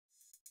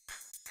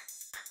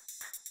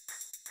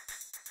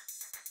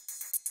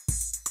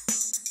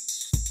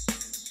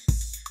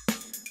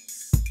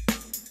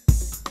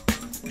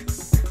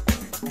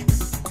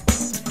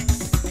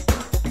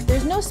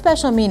no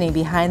special meaning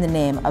behind the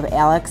name of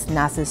Alex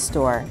Nass's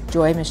store,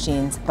 Joy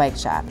Machines Bike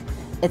Shop.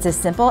 It's as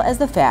simple as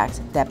the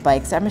fact that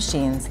bikes are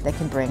machines that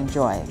can bring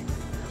joy.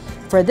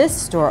 For this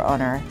store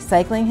owner,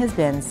 cycling has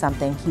been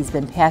something he's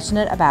been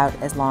passionate about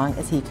as long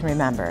as he can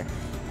remember,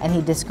 and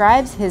he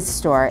describes his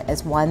store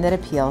as one that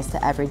appeals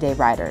to everyday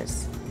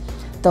riders.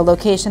 The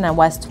location on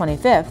West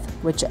 25th,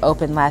 which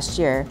opened last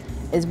year,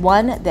 is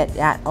one that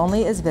not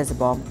only is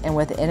visible and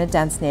within a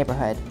dense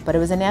neighborhood, but it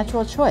was a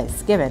natural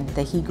choice given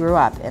that he grew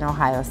up in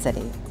Ohio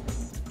City.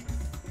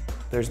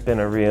 There's been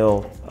a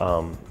real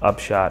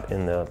upshot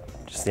in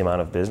just the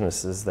amount of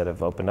businesses that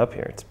have opened up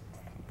here. It's,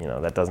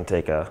 that doesn't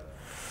take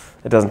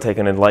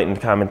an enlightened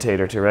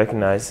commentator to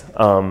recognize.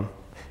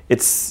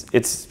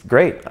 It's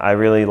great. I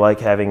really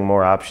like having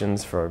more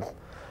options for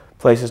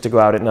places to go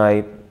out at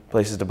night,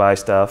 places to buy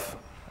stuff.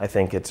 I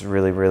think it's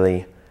really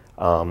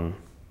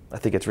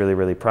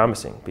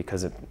promising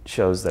because it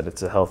shows that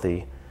it's a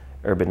healthy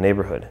urban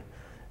neighborhood,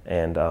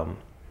 and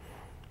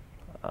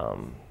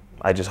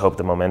I just hope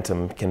the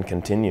momentum can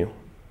continue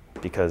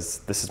because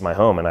this is my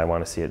home and I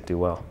want to see it do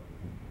well.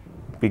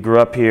 We grew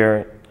up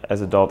here as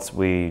adults.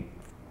 We're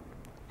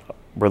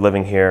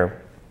living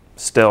here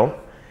still,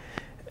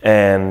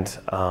 and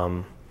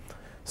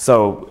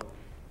so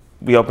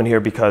we opened here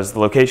because the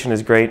location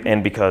is great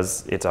and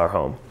because it's our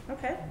home.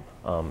 Okay.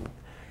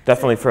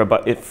 Definitely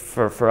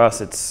for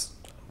us, it's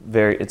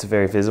a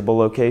very visible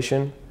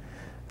location,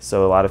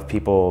 so a lot of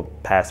people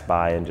pass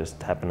by and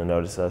just happen to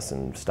notice us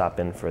and stop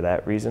in for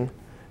that reason.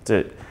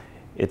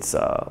 It's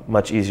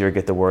much easier to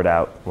get the word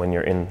out when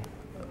you're in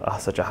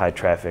such a high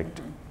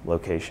trafficked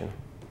location.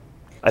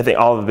 I think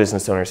all of the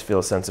business owners feel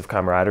a sense of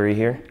camaraderie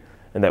here,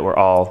 and that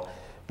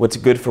what's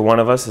good for one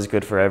of us is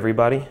good for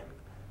everybody.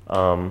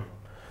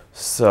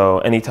 So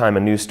anytime a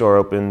new store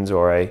opens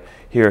or I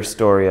hear a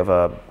story of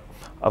a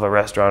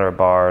restaurant or a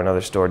bar or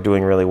another store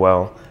doing really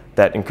well,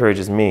 that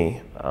encourages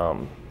me,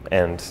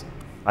 and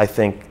I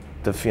think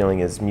the feeling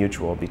is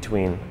mutual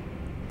between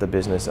the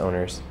business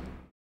owners.